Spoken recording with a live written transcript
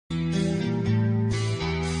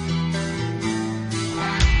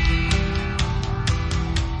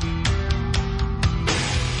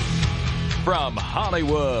From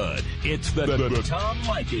Hollywood, it's the Tom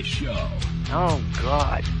Leykis Show. Oh,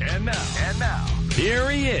 God. And now, here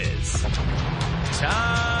he is,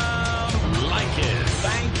 Tom Leykis.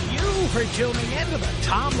 Thank you for tuning in to the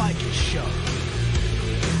Tom Leykis Show.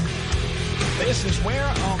 This is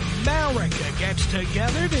where America gets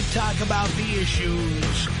together to talk about the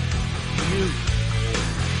issues you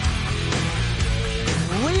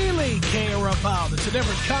really care about. It's a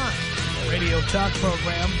different kind of radio talk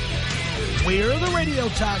program. We're the radio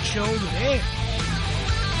talk show that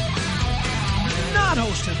is not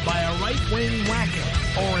hosted by a right-wing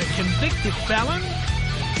wacko or a convicted felon.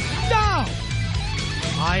 No!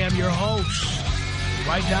 I am your host.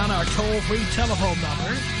 Write down our toll-free telephone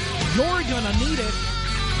number. You're gonna need it.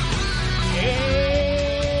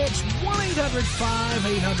 It's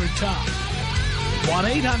 1-800-5800-TOM.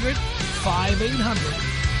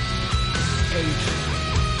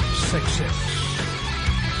 1-800-5800-866.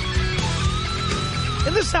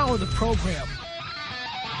 In this hour of the program,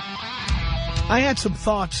 I had some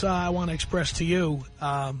thoughts I want to express to you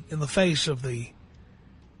in the face of the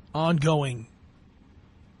ongoing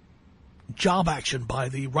job action by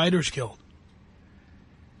the Writers Guild.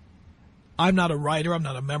 I'm not a writer. I'm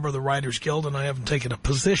not a member of the Writers Guild, and I haven't taken a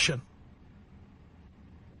position.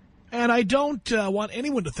 And I don't want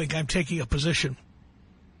anyone to think I'm taking a position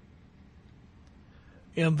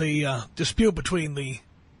in the dispute between the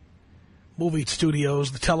movie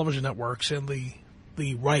studios, the television networks, and the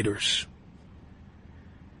writers.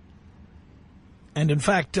 And in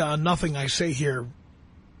fact, nothing I say here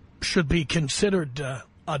should be considered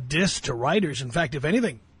a diss to writers. In fact, if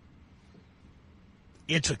anything,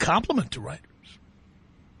 it's a compliment to writers.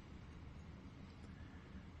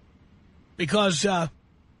 Because I've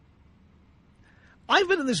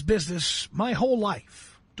been in this business my whole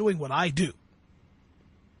life, doing what I do.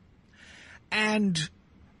 And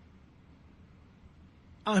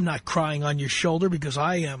I'm not crying on your shoulder because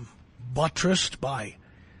I am buttressed by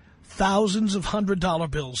thousands of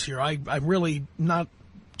 $100 bills here. I'm really not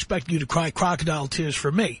expecting you to cry crocodile tears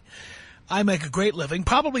for me. I make a great living,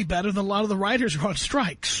 probably better than a lot of the writers who are on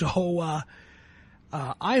strike. So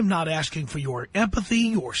I am not asking for your empathy,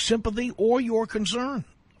 your sympathy, or your concern.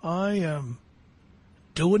 I am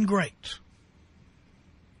doing great.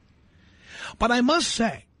 But I must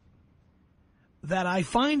say that I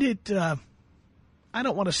find it, I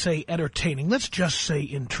don't want to say entertaining, let's just say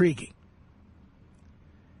intriguing,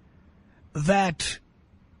 that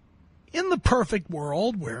in the perfect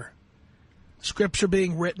world where scripts are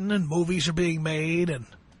being written and movies are being made and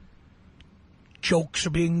jokes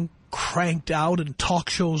are being cranked out and talk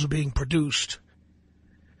shows are being produced,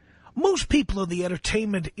 most people in the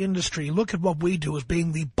entertainment industry look at what we do as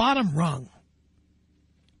being the bottom rung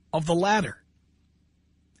of the ladder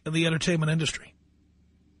in the entertainment industry.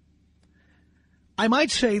 I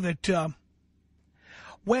might say that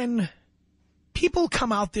when people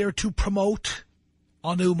come out there to promote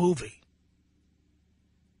a new movie,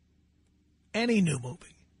 any new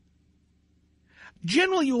movie,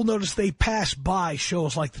 generally you'll notice they pass by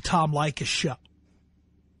shows like the Tom Leykis Show.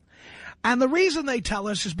 And the reason they tell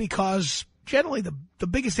us is because generally the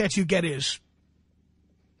biggest answer you get is,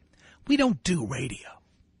 we don't do radio.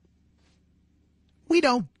 We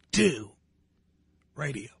don't do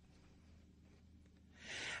radio.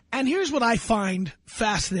 And here's what I find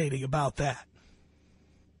fascinating about that.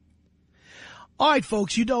 All right,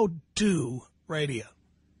 folks, you don't do radio.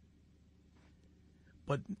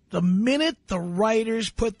 But the minute the writers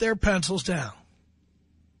put their pencils down,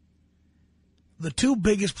 the two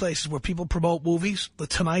biggest places where people promote movies, The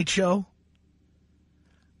Tonight Show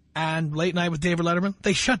and Late Night with David Letterman,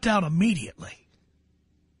 they shut down immediately.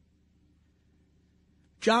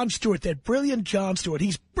 Jon Stewart, that brilliant Jon Stewart,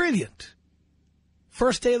 he's brilliant.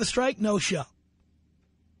 First day of the strike, no show.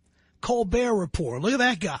 Colbert Report, look at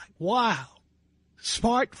that guy. Wow.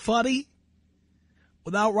 Smart, funny,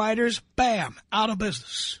 without writers, bam, out of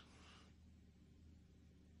business.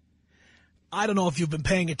 I don't know if you've been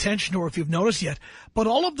paying attention or if you've noticed yet, but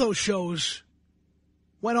all of those shows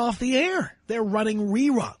went off the air. They're running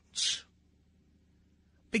reruns.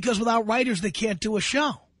 Because without writers, they can't do a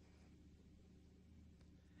show.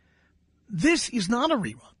 This is not a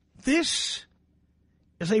rerun. This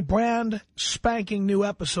is a brand spanking new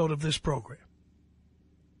episode of this program.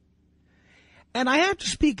 And I have to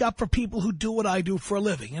speak up for people who do what I do for a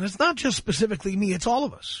living. And it's not just specifically me, it's all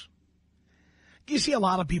of us. You see a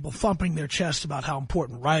lot of people thumping their chest about how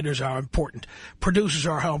important writers are, how important producers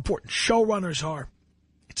are, how important showrunners are,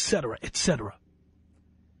 etc., etc.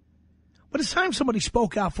 But it's time somebody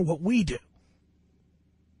spoke out for what we do.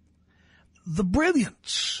 The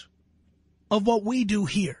brilliance of what we do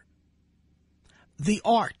here the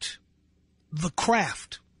art, the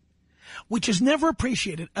craft, which is never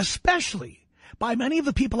appreciated, especially by many of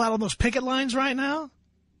the people out on those picket lines right now,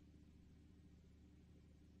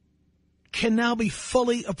 can now be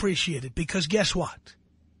fully appreciated. Because guess what?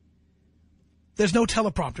 There's no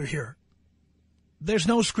teleprompter here. There's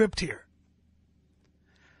no script here.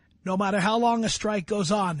 No matter how long a strike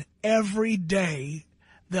goes on, every day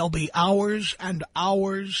there'll be hours and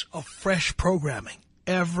hours of fresh programming.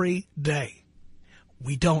 Every day.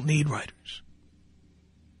 We don't need writers.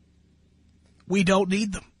 We don't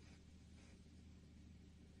need them.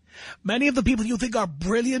 Many of the people you think are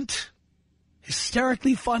brilliant,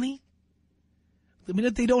 hysterically funny, the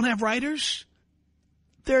minute they don't have writers,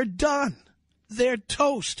 they're done. They're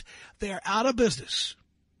toast. They're out of business.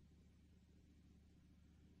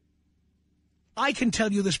 I can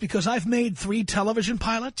tell you this because I've made 3 television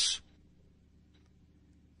pilots,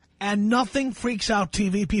 and nothing freaks out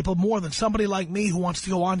TV people more than somebody like me who wants to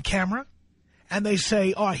go on camera, and they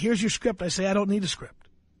say, oh, here's your script. I say, I don't need a script.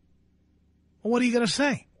 Well, what are you going to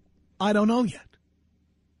say? I don't know yet.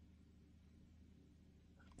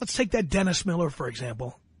 Let's take that Dennis Miller, for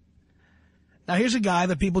example. Now, here's a guy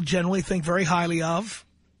that people generally think very highly of,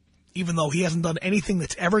 even though he hasn't done anything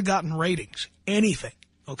that's ever gotten ratings. Anything,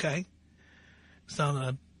 okay? He's done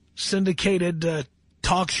a syndicated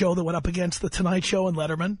talk show that went up against The Tonight Show and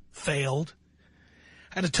Letterman. Failed.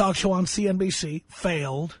 Had a talk show on CNBC.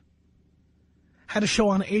 Failed. Had a show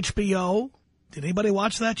on HBO. Did anybody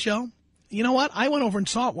watch that show? You know what? I went over and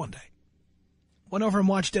saw it one day. Went over and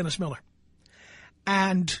watched Dennis Miller.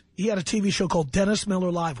 And he had a TV show called Dennis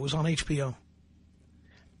Miller Live. It was on HBO.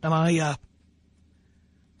 And I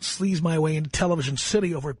sleazed my way into Television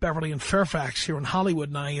City over at Beverly and Fairfax here in Hollywood,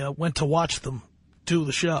 and I went to watch them do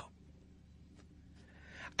the show.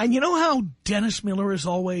 And you know how Dennis Miller is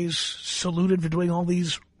always saluted for doing all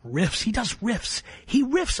these riffs? He does riffs. He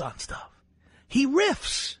riffs on stuff. He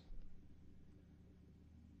riffs.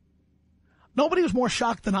 Nobody was more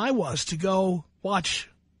shocked than I was to go watch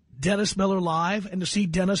Dennis Miller Live and to see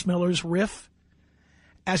Dennis Miller's riff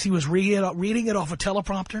as he was reading it off a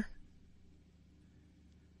teleprompter.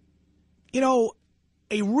 You know,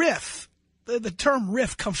 a riff, the term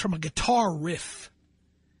riff comes from a guitar riff.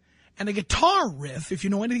 And a guitar riff, if you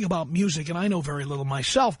know anything about music, and I know very little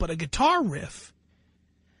myself, but a guitar riff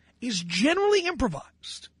is generally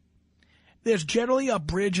improvised. There's generally a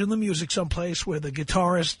bridge in the music someplace where the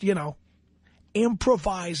guitarist, you know,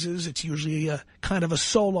 improvises. It's usually a kind of a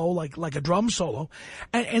solo, like a drum solo,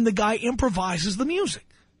 and the guy improvises the music.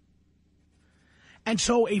 And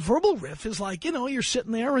so a verbal riff is like, you know, you're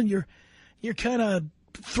sitting there and you're kind of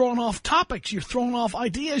throwing off topics, you're throwing off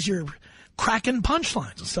ideas, you're cracking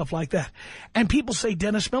punchlines and stuff like that. And people say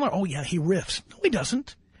Dennis Miller, oh yeah, he riffs. No, he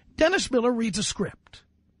doesn't. Dennis Miller reads a script.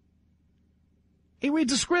 He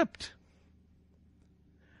reads a script.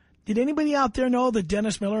 Did anybody out there know that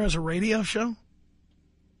Dennis Miller has a radio show?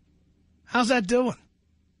 How's that doing?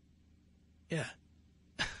 Yeah.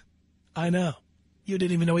 I know. You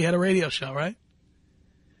didn't even know he had a radio show, right?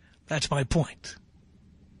 That's my point.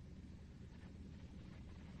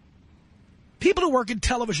 People who work in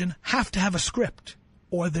television have to have a script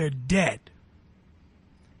or they're dead.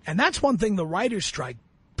 And that's one thing the writer's strike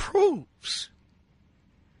proves.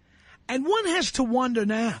 And one has to wonder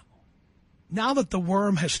now that the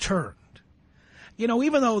worm has turned, you know,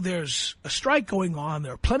 even though there's a strike going on,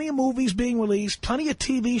 there are plenty of movies being released, plenty of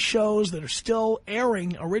TV shows that are still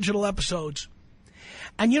airing original episodes.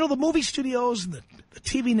 And, you know, the movie studios and the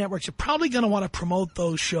TV networks are probably going to want to promote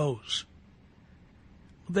those shows.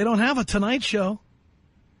 They don't have a Tonight Show.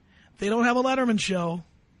 They don't have a Letterman show.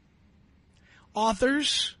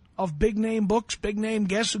 Authors of big-name books, big-name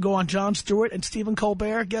guests who go on Jon Stewart and Stephen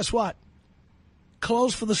Colbert, guess what?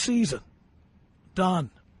 Closed for the season. Done.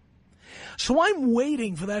 So I'm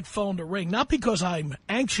waiting for that phone to ring, not because I'm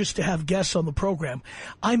anxious to have guests on the program.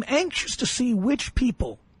 I'm anxious to see which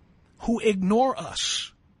people who ignore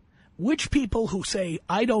us, which people who say,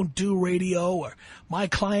 I don't do radio, or my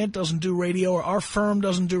client doesn't do radio, or our firm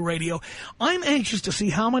doesn't do radio. I'm anxious to see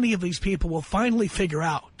how many of these people will finally figure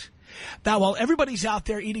out that while everybody's out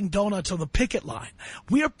there eating donuts on the picket line,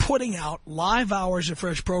 we are putting out live hours of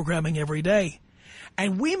fresh programming every day.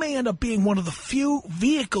 And we may end up being one of the few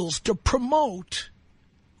vehicles to promote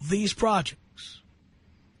these projects.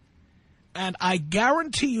 And I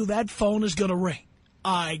guarantee you that phone is going to ring.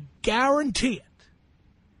 I guarantee it.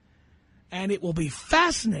 And it will be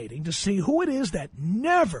fascinating to see who it is that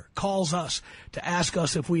never calls us to ask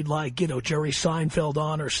us if we'd like, you know, Jerry Seinfeld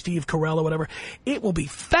on or Steve Carell or whatever. It will be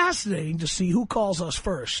fascinating to see who calls us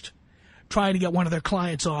first, trying to get one of their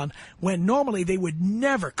clients on, when normally they would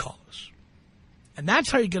never call us. And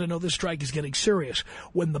that's how you're going to know this strike is getting serious.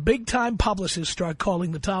 When the big-time publicists start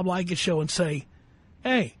calling the Tom Leykis show and say,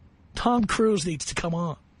 hey, Tom Cruise needs to come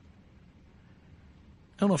on.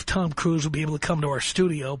 I don't know if Tom Cruise will be able to come to our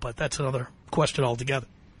studio, but that's another question altogether.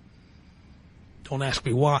 Don't ask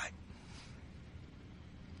me why.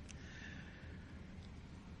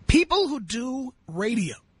 People who do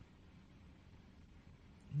radio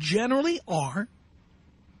generally are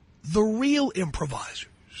the real improvisers.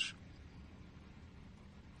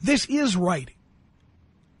 This is writing.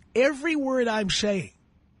 Every word I'm saying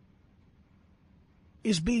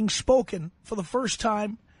is being spoken for the first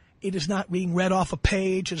time. It is not being read off a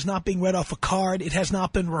page. It is not being read off a card. It has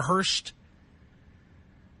not been rehearsed.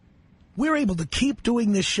 We're able to keep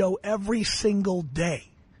doing this show every single day,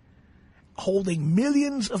 holding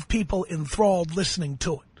millions of people enthralled listening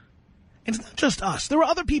to it. And it's not just us. There are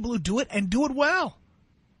other people who do it and do it well.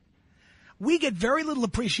 We get very little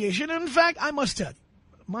appreciation. And in fact, I must tell you,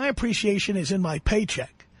 my appreciation is in my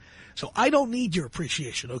paycheck. So I don't need your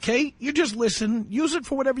appreciation, okay? You just listen. Use it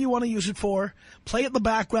for whatever you want to use it for. Play it in the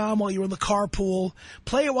background while you're in the carpool.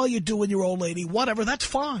 Play it while you're doing your old lady. Whatever, that's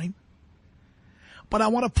fine. But I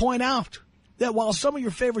want to point out that while some of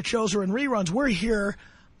your favorite shows are in reruns, we're here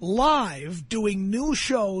live doing new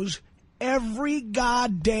shows every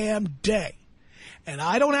goddamn day. And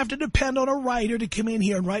I don't have to depend on a writer to come in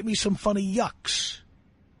here and write me some funny yucks.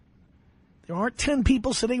 There aren't 10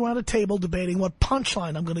 people sitting around a table debating what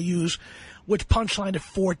punchline I'm going to use, which punchline at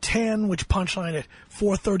 4:10, which punchline at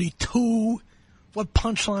 4:32, what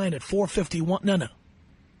punchline at 4:51. No.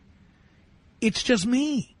 It's just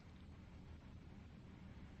me.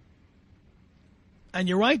 And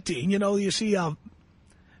you're right, Dean. You know, you see,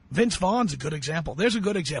 Vince Vaughn's a good example. There's a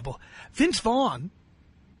good example. Vince Vaughn,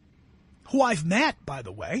 who I've met, by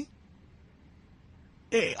the way,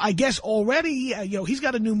 I guess already, he's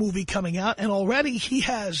got a new movie coming out, and already he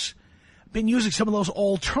has been using some of those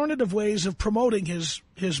alternative ways of promoting his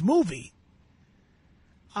movie.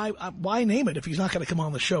 Why name it if he's not going to come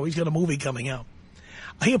on the show? He's got a movie coming out.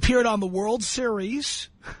 He appeared on the World Series,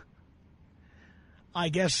 I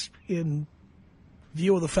guess in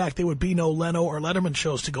view of the fact there would be no Leno or Letterman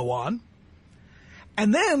shows to go on.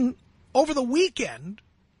 And then, over the weekend,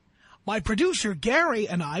 my producer, Gary,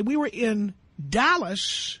 and I, we were in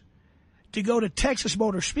Dallas to go to Texas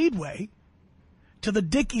Motor Speedway to the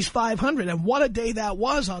Dickies 500. And what a day that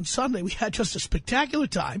was on Sunday. We had just a spectacular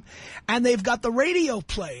time. And they've got the radio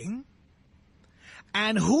playing.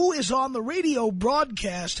 And who is on the radio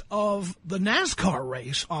broadcast of the NASCAR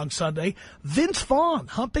race on Sunday? Vince Vaughn,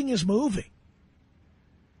 humping his movie.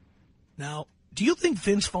 Now, do you think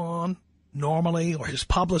Vince Vaughn normally, or his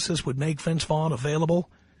publicist, would make Vince Vaughn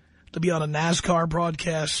available to be on a NASCAR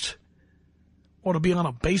broadcast or to be on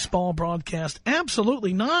a baseball broadcast?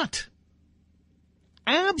 Absolutely not.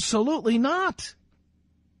 Absolutely not.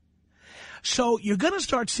 So you're going to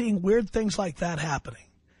start seeing weird things like that happening.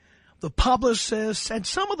 The publicists and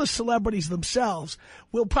some of the celebrities themselves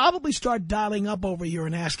will probably start dialing up over here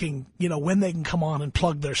and asking, when they can come on and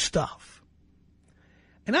plug their stuff.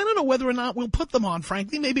 And I don't know whether or not we'll put them on,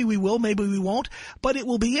 frankly. Maybe we will, maybe we won't. But it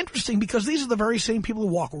will be interesting because these are the very same people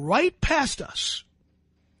who walk right past us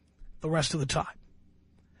the rest of the time.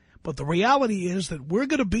 But the reality is that we're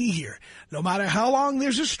going to be here no matter how long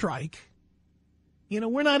there's a strike.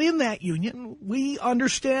 We're not in that union. We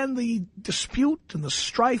understand the dispute and the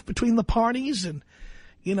strife between the parties. And,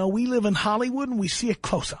 we live in Hollywood and we see it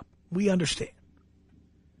close up. We understand.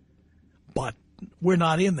 But we're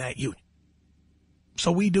not in that union.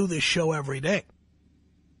 So we do this show every day.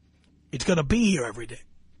 It's going to be here every day.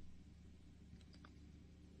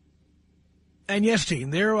 And yes, Gene,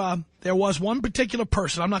 there was one particular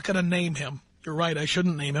person. I'm not going to name him. You're right, I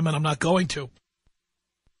shouldn't name him, and I'm not going to.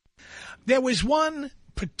 There was one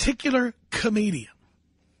particular comedian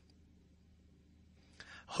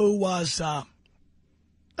who was,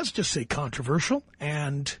 let's just say controversial,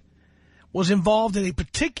 and was involved in a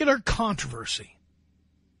particular controversy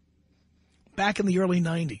back in the early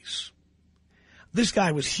 90s. This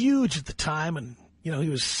guy was huge at the time, and, he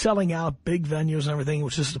was selling out big venues and everything. It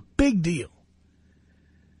was just a big deal.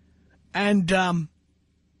 And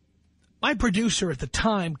my producer at the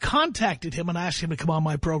time contacted him and asked him to come on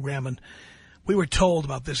my program, and we were told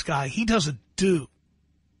about this guy. He doesn't do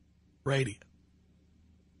radio.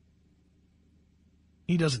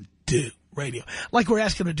 He doesn't do radio. Like we're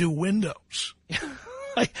asking him to do Windows.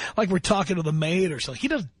 like we're talking to the maid or something. He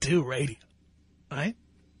doesn't do radio. Right?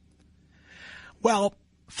 Well,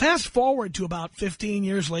 fast forward to about 15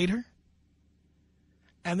 years later,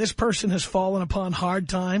 and this person has fallen upon hard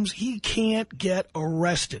times. He can't get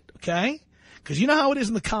arrested, okay? Because you know how it is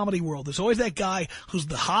in the comedy world. There's always that guy who's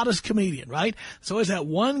the hottest comedian, right? There's always that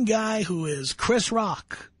one guy who is Chris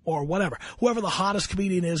Rock or whatever, whoever the hottest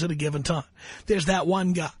comedian is at a given time. There's that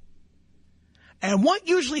one guy. And what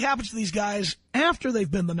usually happens to these guys after they've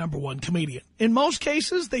been the number one comedian? In most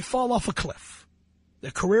cases, they fall off a cliff.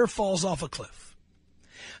 Their career falls off a cliff.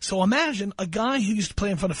 So imagine a guy who used to play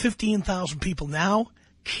in front of 15,000 people now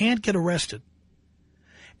can't get arrested.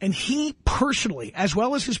 And he personally, as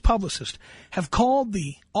well as his publicist, have called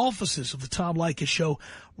the offices of the Tom Leykis show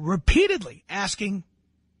repeatedly asking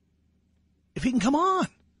if he can come on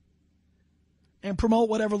and promote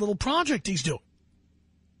whatever little project he's doing.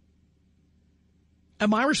 And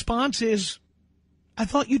my response is, I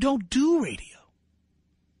thought you don't do radio.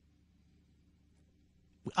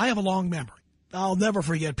 I have a long memory. I'll never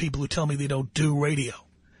forget people who tell me they don't do radio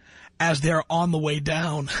as they're on the way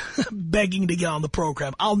down begging to get on the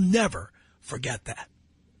program. I'll never forget that.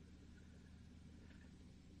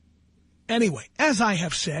 Anyway, as I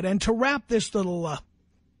have said, and to wrap this little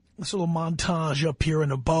montage up here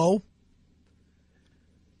in a bow,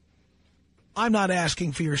 I'm not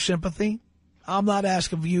asking for your sympathy. I'm not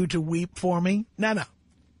asking for you to weep for me. No.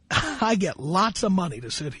 I get lots of money to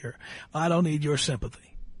sit here. I don't need your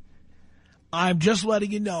sympathy. I'm just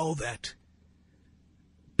letting you know that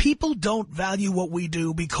people don't value what we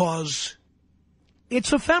do because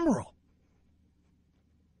it's ephemeral.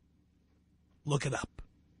 Look it up.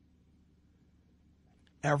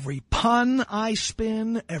 Every pun I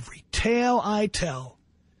spin, every tale I tell,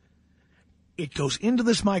 it goes into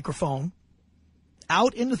this microphone,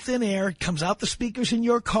 out into thin air, it comes out the speakers in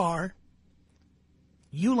your car,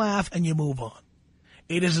 you laugh and you move on.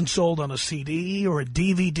 It isn't sold on a CD or a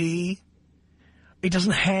DVD. It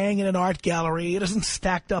doesn't hang in an art gallery. It isn't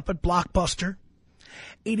stacked up at Blockbuster.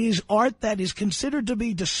 It is art that is considered to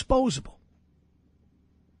be disposable.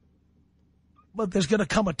 But there's going to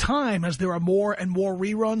come a time, as there are more and more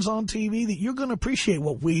reruns on TV, that you're going to appreciate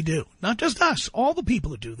what we do. Not just us, all the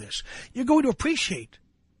people who do this. You're going to appreciate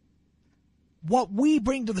what we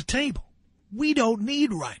bring to the table. We don't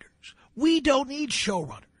need writers. We don't need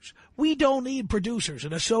showrunners. We don't need producers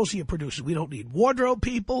and associate producers. We don't need wardrobe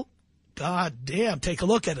people. God damn, take a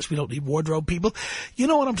look at us. We don't need wardrobe people. You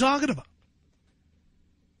know what I'm talking about.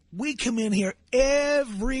 We come in here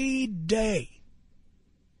every day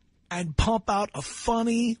and pump out a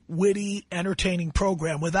funny, witty, entertaining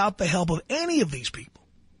program without the help of any of these people.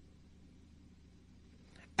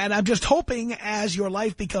 And I'm just hoping as your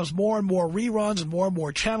life becomes more and more reruns and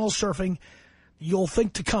more channel surfing, you'll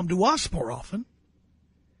think to come to us more often,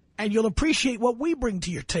 and you'll appreciate what we bring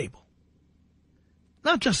to your table.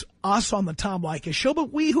 Not just us on the Tom Leykis show,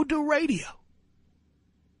 but we who do radio.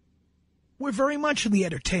 We're very much in the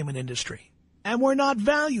entertainment industry, and we're not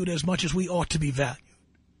valued as much as we ought to be valued.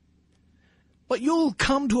 But you'll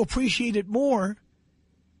come to appreciate it more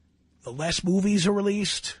the less movies are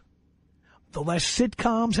released, the less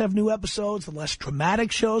sitcoms have new episodes, the less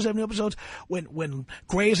dramatic shows have new episodes. When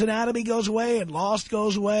Grey's Anatomy goes away, and Lost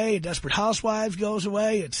goes away, and Desperate Housewives goes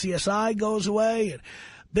away, and CSI goes away, and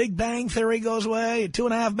Big Bang Theory goes away, and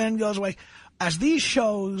 2.5 Men goes away. As these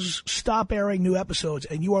shows stop airing new episodes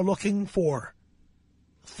and you are looking for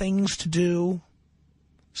things to do,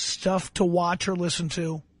 stuff to watch or listen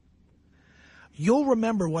to, you'll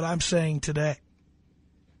remember what I'm saying today.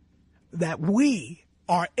 That we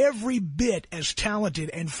are every bit as talented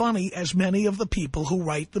and funny as many of the people who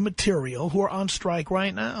write the material who are on strike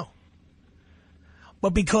right now.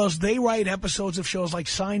 But because they write episodes of shows like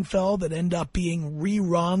Seinfeld that end up being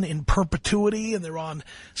rerun in perpetuity and they're on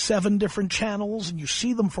 7 different channels and you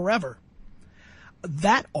see them forever,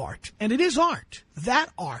 that art, and it is art, that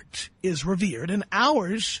art is revered and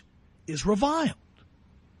ours is reviled.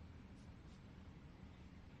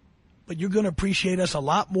 But you're going to appreciate us a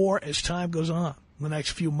lot more as time goes on in the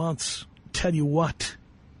next few months. Tell you what.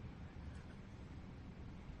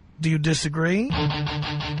 Do you disagree?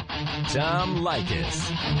 Tom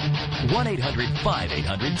Leykis.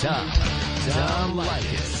 1-800-5800-TOM. Tom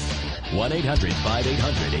Leykis.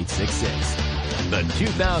 1-800-5800-866. The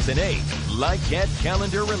 2008 Leykis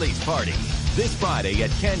Calendar Release Party. This Friday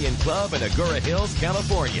at Canyon Club in Agoura Hills,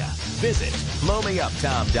 California. Visit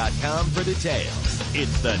blowmeuptom.com for details.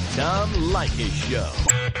 It's the Tom Leykis Show.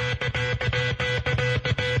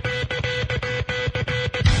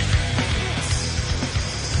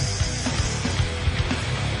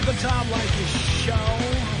 The Tom Leykis Show.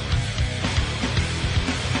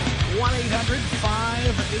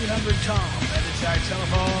 1-800-5800-TOM. That is our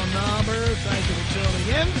telephone number. Thank you for tuning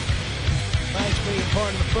in. Thanks for being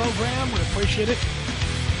part of the program. We appreciate it.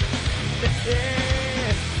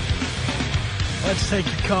 Let's take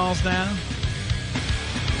your calls now.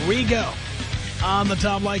 Rigo on the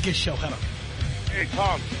Tom Leykis Show. Hello. Hey,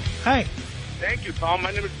 Tom. Hey. Thank you, Tom.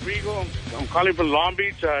 My name is Rigo. I'm calling from Long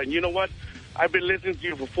Beach. You know what? I've been listening to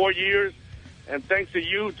you for 4 years, and thanks to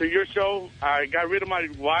you, to your show, I got rid of my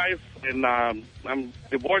wife, and I'm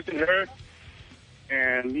divorcing her.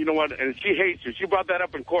 And you know what? And she hates you. She brought that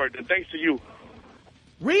up in court, and thanks to you.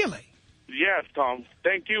 Really? Yes, Tom.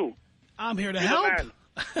 Thank you. I'm here to You're help. The man.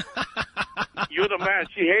 You're the man.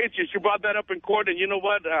 She hates you. She brought that up in court, and you know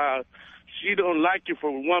what? She don't like you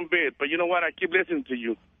for one bit. But you know what? I keep listening to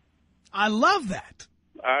you. I love that.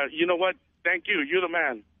 You know what? Thank you. You're the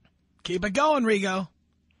man. Keep it going, Rigo.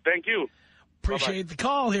 Thank you. Appreciate the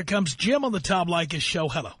call. Here comes Jim on the Tom Leykis Show.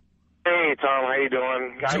 Hello. Hey, Tom. How you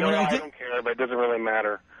doing? I know I don't care, but it doesn't really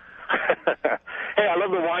matter. Hey, I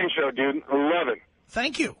love the wine show, dude. I love it.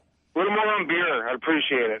 Thank you. A little more on beer. I'd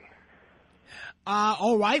appreciate it.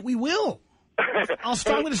 All right, we will. I'll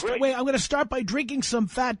start. I'm going to start by drinking some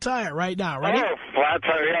Fat Tire right now. Ready? Oh, Flat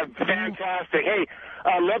Tire. Yeah, fantastic. Hey,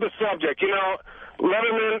 I love the subject. You know,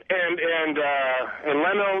 Letterman and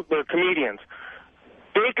Leno, the comedians,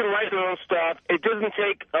 they can write their own stuff. It doesn't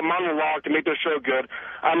take a monologue to make their show good.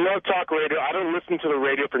 I love talk radio. I don't listen to the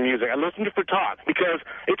radio for music. I listen to it for talk because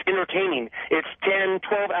it's entertaining. It's 10,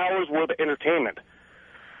 12 hours worth of entertainment.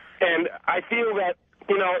 And I feel that,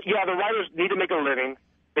 you know, yeah, the writers need to make a living.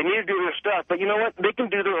 They need to do their stuff. But you know what? They can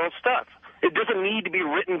do their own stuff. It doesn't need to be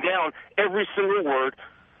written down every single word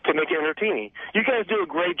to make it entertaining. You guys do a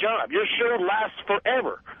great job. Your show lasts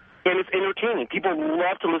forever, and it's entertaining. People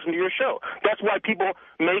love to listen to your show. That's why people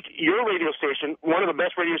make your radio station one of the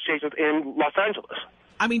best radio stations in Los Angeles.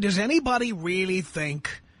 I mean, does anybody really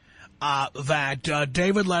think that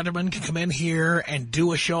David Letterman can come in here and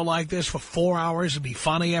do a show like this for 4 hours and be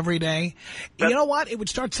funny every day? You know what? It would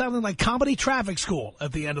start sounding like comedy traffic school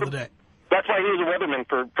at the end of the day. That's why he was a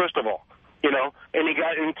weatherman, first of all. You know, and he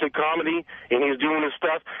got into comedy, and he was doing his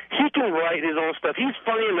stuff. He can write his own stuff. He's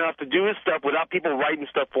funny enough to do his stuff without people writing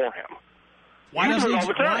stuff for him. Why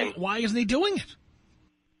isn't he doing it?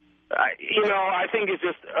 You know, I think it's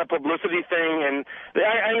just a publicity thing, and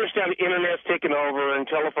I understand the Internet's taken over and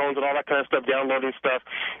telephones and all that kind of stuff, downloading stuff,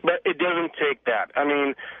 but it doesn't take that. I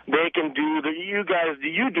mean, they can do you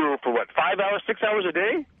do it for what, 5 hours, 6 hours a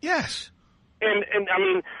day? Yes. And I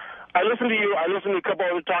mean, I listen to you. I listen to a couple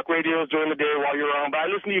other talk radios during the day while you're on, but I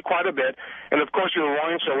listen to you quite a bit. And, of course, your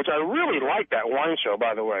wine show, which I really like that wine show,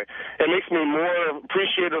 by the way. It makes me more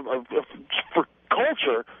appreciative for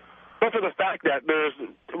culture, but for the fact that there's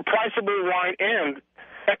priceable wine and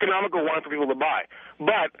economical wine for people to buy.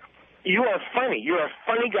 But you are funny. You're a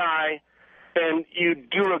funny guy, and you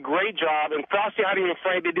do a great job. And Frosty, Heidi, and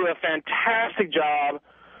Frank, they do a fantastic job.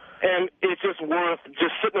 And it's just worth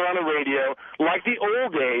just sitting around the radio, like the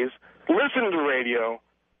old days, listening to radio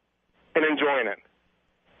and enjoying it.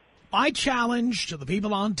 My challenge to the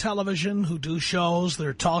people on television who do shows,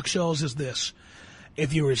 their talk shows, is this.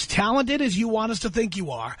 If you're as talented as you want us to think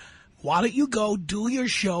you are, why don't you go do your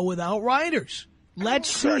show without writers?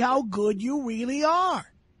 Let's see how good you really are.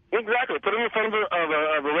 Exactly. Put them in front of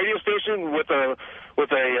a radio station with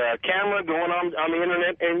a camera going on the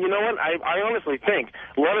Internet. And you know what? I honestly think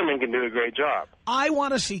Letterman can do a great job. I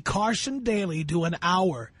want to see Carson Daly do an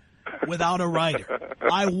hour without a writer.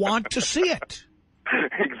 I want to see it.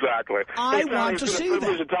 Exactly. I want to see that. It's a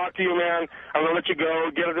privilege to talk to you, man. I'm going to let you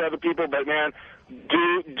go, get it to other people. But, man,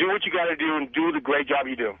 do what you got to do and do the great job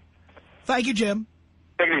you do. Thank you, Jim.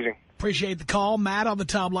 Take it easy. Appreciate the call. Matt on the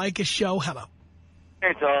Tom Leykis Show. Hello.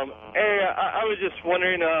 Hey, Tom. Hey, I was just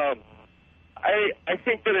wondering, I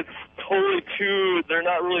think that it's totally they're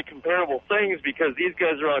not really comparable things because these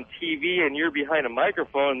guys are on TV and you're behind a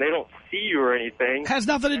microphone and they don't see you or anything. Has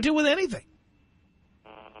nothing to do with anything.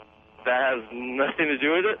 That has nothing to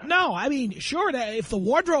do with it? No, I mean, sure, if the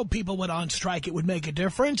wardrobe people went on strike, it would make a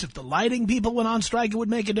difference. If the lighting people went on strike, it would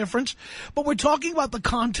make a difference. But we're talking about the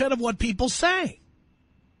content of what people say.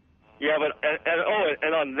 Yeah, but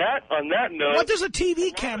and on that note, what does a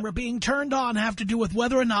TV camera being turned on have to do with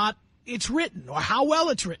whether or not it's written or how well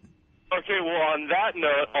it's written? Okay, well, on that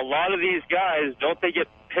note, a lot of these guys, don't they get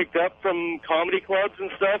picked up from comedy clubs and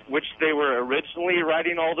stuff, which they were originally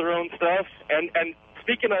writing all their own stuff? And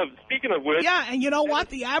speaking of which, yeah, and you know what?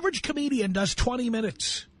 The average comedian does 20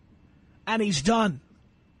 minutes, and he's done.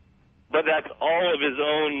 But that's all of his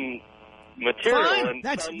own material. Fine.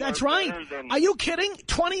 And that's right. Are you kidding?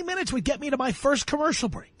 20 minutes would get me to my first commercial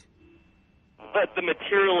break. But the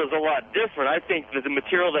material is a lot different. I think that the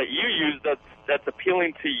material that you use that's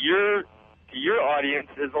appealing to your audience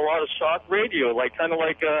is a lot of shock radio, kind of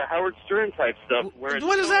like Howard Stern type stuff. What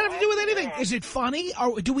does that have to do with anything? Is it funny?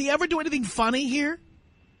 Or do we ever do anything funny here?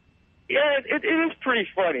 Yeah, it is pretty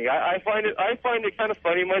funny. I find it kind of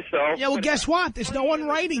funny myself. Yeah, well, guess what? There's no one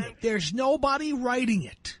writing it. There's nobody writing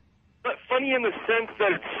it. But funny in the sense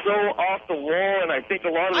that it's so off the wall, and I think a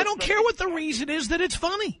lot of... I don't care what the reason is that it's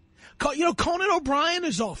funny. You know, Conan O'Brien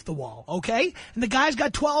is off the wall, okay? And the guy's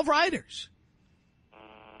got 12 writers.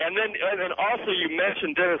 And then also you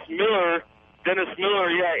mentioned Dennis Miller. Dennis Miller,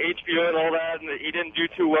 yeah, HBO and all that, and he didn't do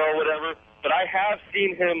too well, whatever. But I have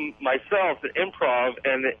seen him myself at Improv,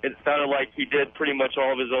 and it sounded like he did pretty much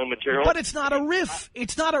all of his own material. But it's not a riff.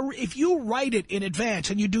 It's not a. If you write it in advance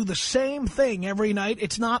and you do the same thing every night,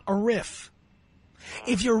 it's not a riff.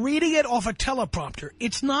 If you're reading it off a teleprompter,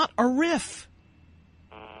 it's not a riff.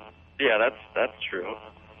 Yeah, that's true.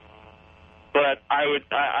 But I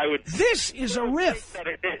would. This is a riff.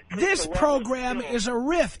 This program is a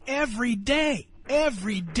riff every day.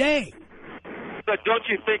 Every day. But don't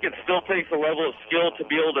you think it still takes a level of skill to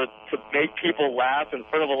be able to make people laugh in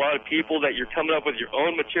front of a lot of people, that you're coming up with your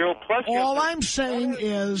own material? Plus, all I'm saying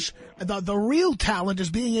is the real talent is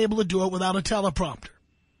being able to do it without a teleprompter.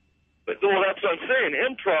 But, well, that's what I'm saying.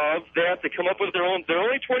 Improv, they have to come up with their own. They're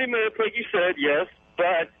only 20 minutes, like you said, yes,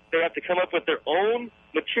 but they have to come up with their own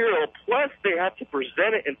material. Plus, they have to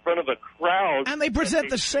present it in front of a crowd. And they present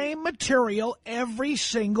the same material every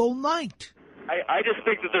single night. I just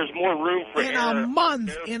think that there's more room for error.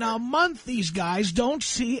 In a month, these guys don't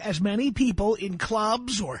see as many people in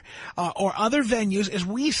clubs or other venues as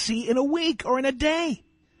we see in a week or in a day.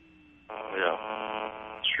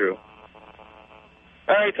 Yeah, it's true.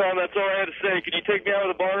 All right, Tom, that's all I had to say. Can you take me out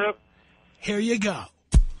of the bar up? Here you go.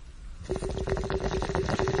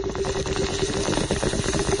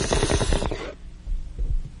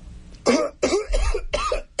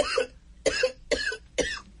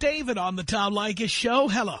 David on the Tom Leykis show.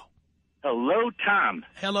 Hello. Hello, Tom.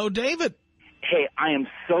 Hello, David. Hey, I am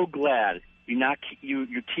so glad you're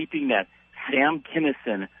keeping that Sam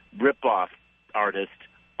Kinison ripoff artist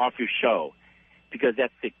off your show, because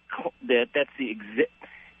that's the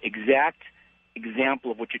exact example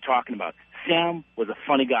of what you're talking about. Sam was a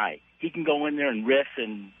funny guy. He can go in there and riff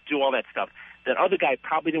and do all that stuff. That other guy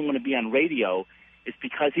probably didn't want to be on radio. It's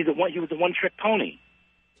because he was a one-trick pony.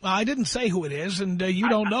 Well, I didn't say who it is, and you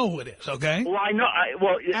don't know who it is, okay? Well, I know.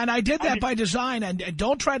 And I did that by design, and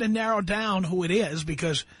don't try to narrow down who it is,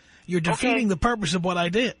 because you're defeating the purpose of what I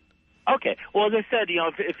did. Okay. Well, as I said,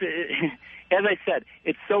 as I said,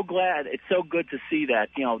 it's so good to see that,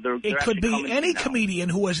 they're it could be any comedian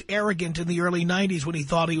who was arrogant in the early 90s when he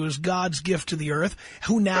thought he was God's gift to the earth,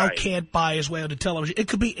 who now can't buy his way onto television. It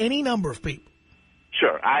could be any number of people.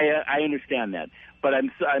 Sure, I understand that, but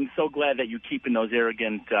I'm so glad that you're keeping those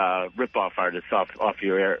arrogant ripoff artists off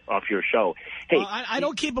your show. Hey, I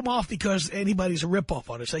don't keep them off because anybody's a ripoff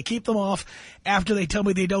artist. I keep them off after they tell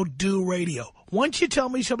me they don't do radio. Once you tell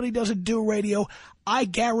me somebody doesn't do radio, I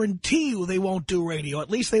guarantee you they won't do radio. At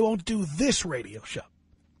least they won't do this radio show.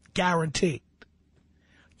 Guaranteed.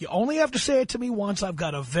 You only have to say it to me once. I've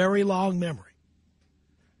got a very long memory.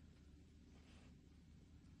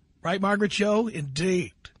 Right, Margaret Cho?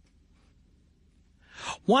 Indeed.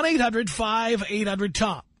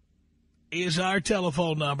 1-800-5800-TOM is our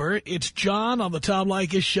telephone number. It's John on the Tom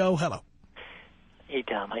Leykis show. Hello. Hey,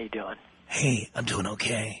 Tom. How you doing? Hey, I'm doing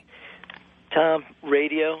okay. Tom,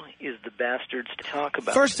 radio is the bastards to talk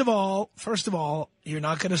about. First of all, you're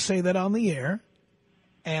not going to say that on the air.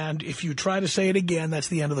 And if you try to say it again, that's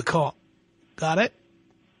the end of the call. Got it?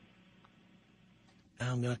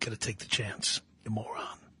 I'm not going to take the chance, you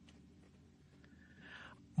moron.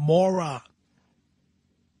 Moron.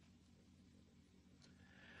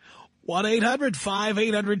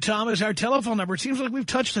 1-800-5800-TOM is our telephone number. It seems like we've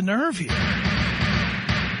touched a nerve here.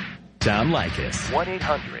 Tom Leykis.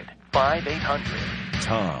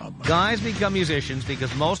 1-800-5800-TOM. Guys become musicians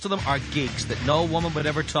because most of them are geeks that no woman would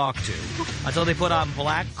ever talk to until they put on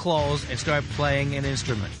black clothes and start playing an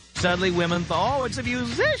instrument. Suddenly women thought, oh, it's a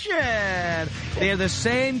musician. They're the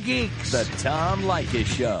same geeks. The Tom Leykis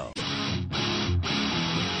Show.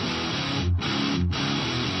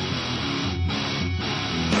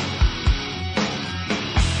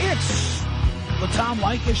 It's the Tom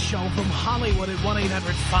Leykis show from Hollywood at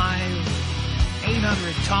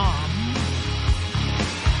 1-800-5800-TOM.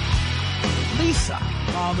 Lisa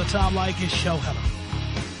on the Tom Leykis show. Hello.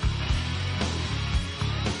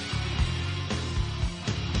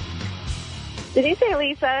 Did you say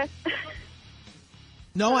Lisa?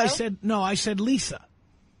 No, I said Lisa.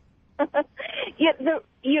 When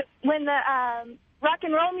the rock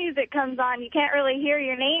and roll music comes on, you can't really hear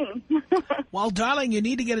your name. Well, darling, you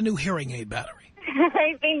need to get a new hearing aid battery.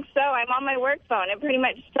 I think so. I'm on my work phone. It pretty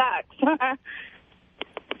much sucks.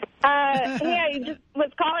 Hey, I just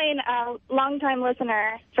was calling a long-time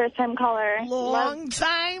listener, first-time caller.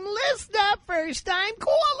 Long-time listener, first-time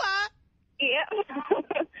caller. Yeah.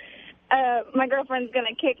 My girlfriend's going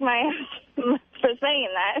to kick my ass for saying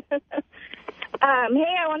that. Hey,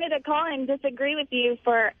 I wanted to call and disagree with you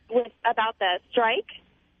about the strike,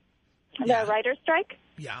 the writer's strike.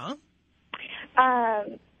 Yeah.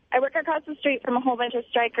 I work across the street from a whole bunch of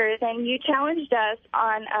strikers, and you challenged us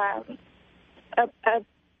on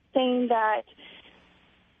saying that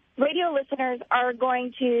radio listeners are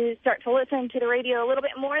going to start to listen to the radio a little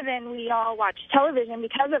bit more than we all watch television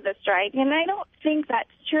because of the strike. And I don't think that's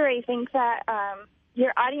true. I think that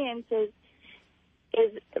your audience is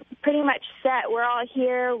pretty much set. We're all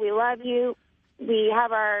here. We love you. We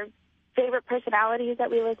have our favorite personalities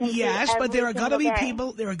that we listen to. Yes, but there are going to be day.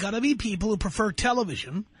 people. There are going to be people who prefer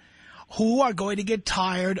television, who are going to get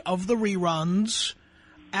tired of the reruns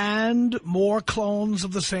and more clones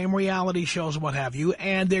of the same reality shows and what have you,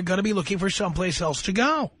 and they're going to be looking for someplace else to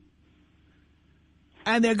go.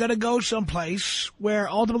 And they're going to go someplace where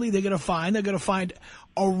ultimately they're going to find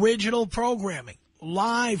original programming,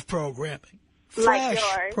 live programming, fresh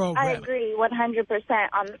programming. I agree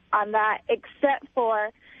 100% on that, except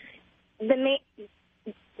for the main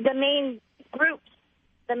groups,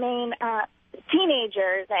 the main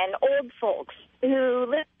teenagers and old folks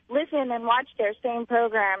who listen and watch their same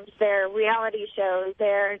programs, their reality shows,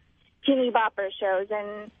 their teeny bopper shows.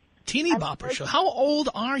 Teeny bopper shows? How old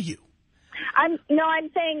are you? I'm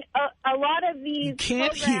saying a lot of these. You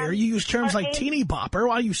can't hear. You use terms like teeny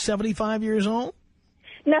bopper. Are you 75 years old?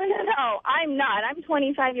 No. I'm not. I'm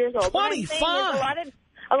 25 years old. 25?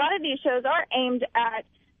 A lot of these shows are aimed at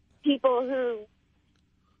people who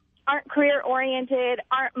aren't career-oriented,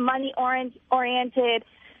 aren't money-oriented,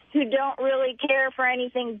 who don't really care for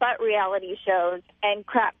anything but reality shows and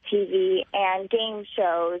crap TV and game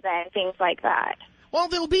shows and things like that. Well,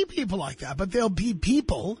 there'll be people like that, but there'll be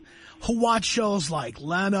people who watch shows like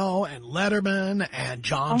Leno and Letterman and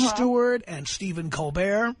Jon Stewart and Stephen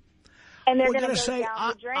Colbert. And they're going to say,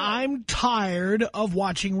 I'm tired of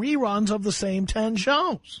watching reruns of the same 10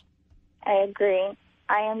 shows. I agree.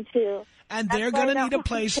 I am too. And they're going to need a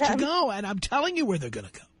place to go, and I'm telling you where they're going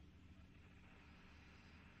to go.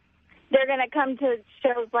 They're going to come to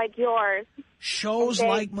shows like yours. Shows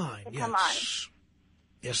like mine, yes. Come on.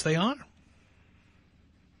 Yes, they are.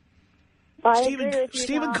 Well,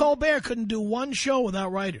 Stephen Colbert couldn't do one show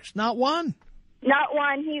without writers. Not one. Not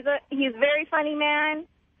one. He's a very funny man.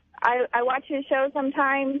 I watch his show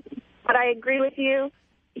sometimes, but I agree with you.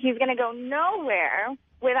 He's going to go nowhere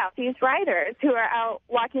without these writers who are out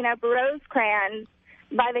walking up Rosecrans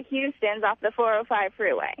by the Houstons off the 405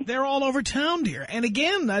 freeway. They're all over town, dear. And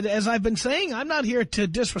again, as I've been saying, I'm not here to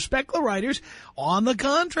disrespect the writers. On the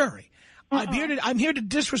contrary. I'm here to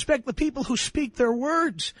disrespect the people who speak their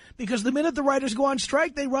words, because the minute the writers go on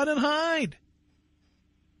strike, they run and hide.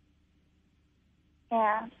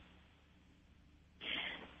 Yeah.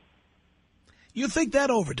 You think that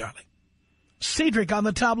over, darling. Cedric on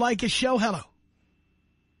the Tom Leykis show. Hello.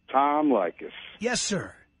 Tom Leykis. Yes,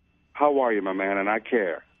 sir. How are you, my man? And I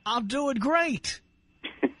care. I'm doing great.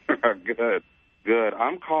 Good.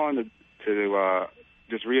 I'm calling to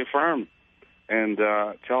just reaffirm and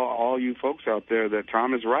tell all you folks out there that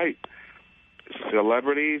Tom is right.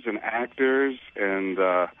 Celebrities and actors and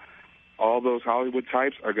all those Hollywood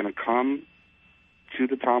types are going to come to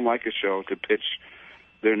the Tom Leykis show to pitch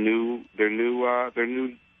their new movies, their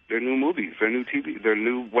new TV, their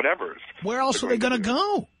new whatevers. Where else are they going to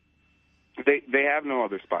go? They have no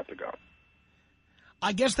other spot to go.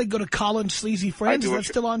 I guess they go to Colin's Sleazy Friends. Is that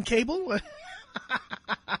still on cable?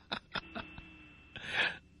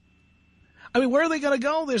 I mean, where are they going to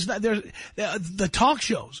go? The talk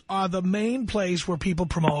shows are the main place where people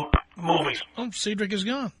promote movies. Oh, Cedric is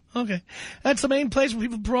gone. Okay. That's the main place where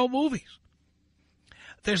people promote movies.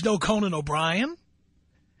 There's no Conan O'Brien.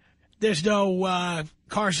 There's no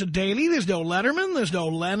Carson Daly. There's no Letterman. There's no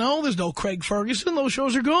Leno. There's no Craig Ferguson. Those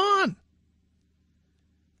shows are gone.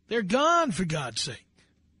 They're gone, for God's sake.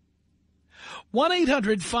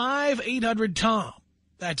 1-800-5800-TOM.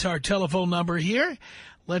 That's our telephone number here.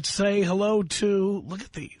 Let's say hello to, look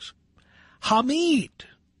at these, Hamid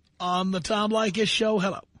on the Tom Leykis show.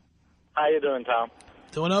 Hello. How you doing, Tom?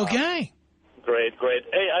 Doing okay. Great.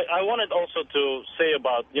 Hey, I wanted also to say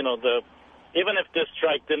about, even if this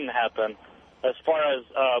strike didn't happen, as far as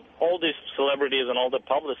all these celebrities and all the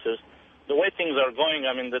publicists, the way things are going,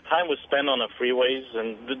 I mean, the time we spend on the freeways,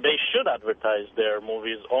 and they should advertise their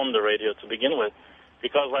movies on the radio to begin with.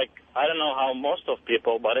 Because, I don't know how most of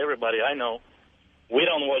people, but everybody I know, we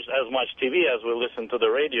don't watch as much TV as we listen to the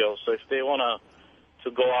radio. So if they want to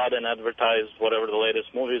to go out and advertise whatever the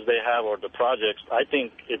latest movies they have or the projects. I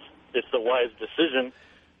think it's a wise decision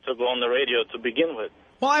to go on the radio to begin with.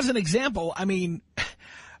 Well, as an example, I mean,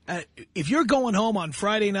 if you're going home on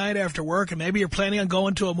Friday night after work and maybe you're planning on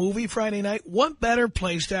going to a movie Friday night, what better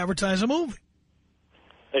place to advertise a movie?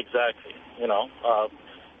 Exactly. You know,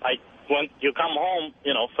 when you come home,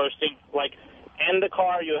 you know, first thing, like in the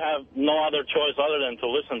car, you have no other choice other than to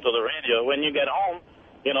listen to the radio. When you get home,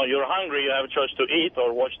 you know, you're hungry, you have a choice to eat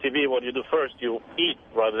or watch TV. What do you do first? You eat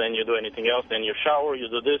rather than you do anything else. Then you shower, you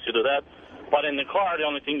do this, you do that. But in the car, the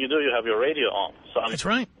only thing you do, you have your radio on. So that's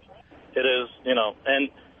right. It is, you know, and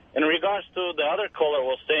in regards to the other caller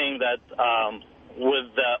was saying that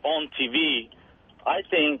with on TV, I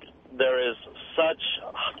think there is such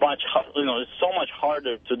much, you know, it's so much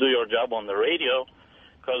harder to do your job on the radio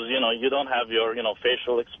because, you know, you don't have your, you know,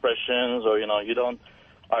 facial expressions or, you know, you don't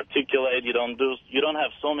articulate, you don't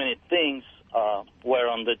have so many things where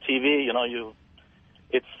on the TV, you know,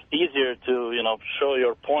 it's easier to, you know, show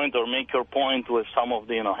your point or make your point with some of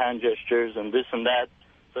the, you know, hand gestures and this and that.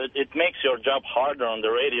 So it makes your job harder on the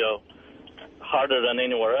radio, harder than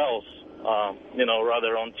anywhere else, you know,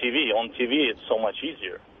 rather on TV. On TV, it's so much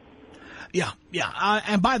easier. Yeah, yeah.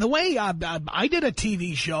 And by the way, I did a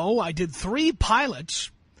TV show. I did 3 pilots,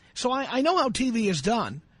 so I know how TV is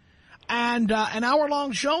done. And an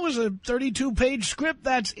hour-long show is a 32-page script.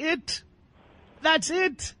 That's it. That's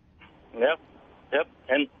it. Yep.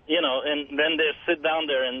 And, you know, and then they sit down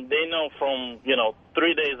there and they know from, you know,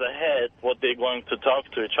 3 days ahead what they're going to talk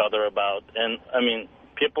to each other about. And, I mean,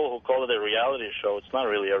 people who call it a reality show, it's not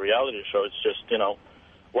really a reality show. It's just, you know,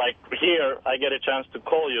 like here, I get a chance to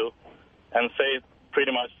call you and say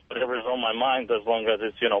pretty much whatever is on my mind as long as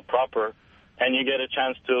it's, you know, proper. And you get a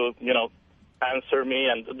chance to, you know, answer me.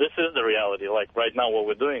 And this is the reality. Like right now what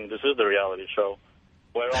we're doing, this is the reality show.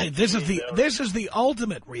 Hey, this is the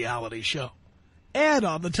ultimate reality show. Ed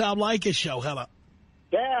on the Tom Leykis Show. Hello.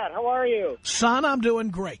 Dad, how are you? Son, I'm doing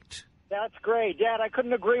great. That's great. Dad, I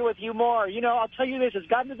couldn't agree with you more. You know, I'll tell you this. It's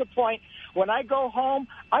gotten to the point when I go home,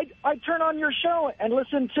 I turn on your show and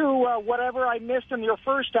listen to whatever I missed in your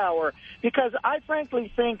first hour because I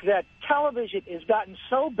frankly think that television has gotten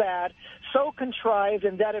so bad, so contrived,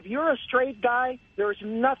 and that if you're a straight guy, there's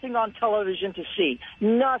nothing on television to see.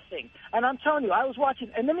 Nothing. And I'm telling you, I was watching,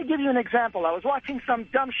 and let me give you an example. I was watching some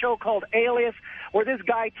dumb show called Alias where this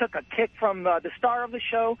guy took a kick from the star of the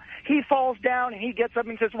show. He falls down, and he gets up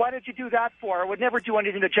and says, "Why did you do that for? I would never do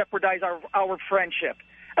anything to jeopardize our friendship."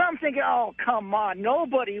 And I'm thinking, oh, come on.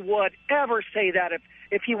 Nobody would ever say that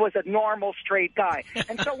if he was a normal, straight guy.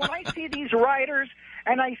 And so when I see these writers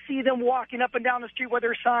and I see them walking up and down the street with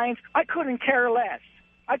their signs, I couldn't care less.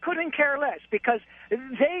 I couldn't care less because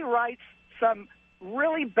they write some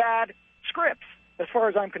really bad scripts as far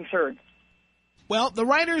as I'm concerned. Well, the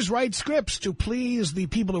writers write scripts to please the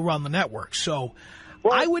people who run the network, so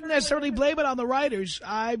well, I wouldn't necessarily blame it on the writers.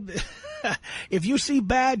 If you see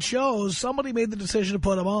bad shows, somebody made the decision to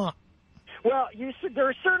put them on. Well,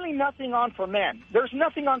 there's certainly nothing on for men. There's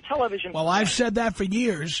nothing on television. Well, I've said that for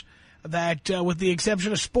years, that with the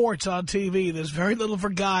exception of sports on TV, there's very little for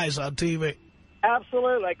guys on TV.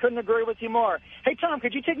 Absolutely. I couldn't agree with you more. Hey, Tom,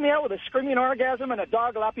 could you take me out with a screaming orgasm and a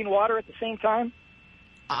dog lapping water at the same time?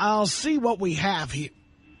 I'll see what we have here.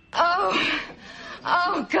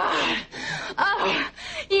 Oh, God. Oh,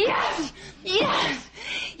 yes, yes,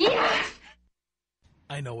 yes.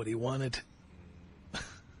 I know what he wanted.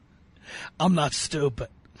 I'm not stupid.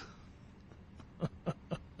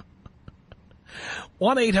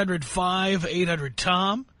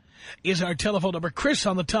 1-800-5800-TOM is our telephone number. Chris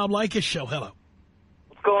on the Tom Leykis Show. Hello.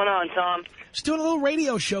 What's going on, Tom? Just doing a little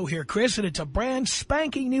radio show here, Chris, and it's a brand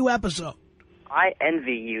spanking new episode. I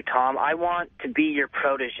envy you, Tom. I want to be your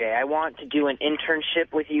protege. I want to do an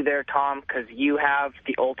internship with you there, Tom, because you have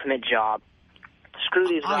the ultimate job. Screw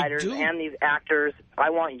these writers and these actors.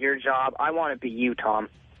 I want your job. I want to be you, Tom.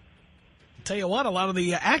 Tell you what, a lot of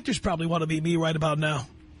the actors probably want to be me right about now.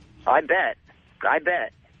 I bet. I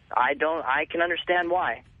can understand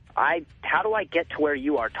why. How do I get to where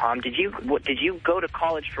you are, Tom? Did you go to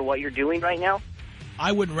college for what you're doing right now?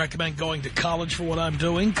 I wouldn't recommend going to college for what I'm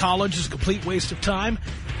doing. College is a complete waste of time.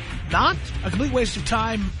 Not a complete waste of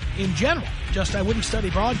time in general. Just I wouldn't study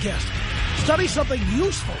broadcasting. Study something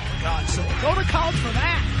useful, for God's sake. Go to college for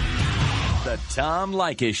that. The Tom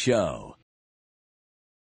Leykis Show.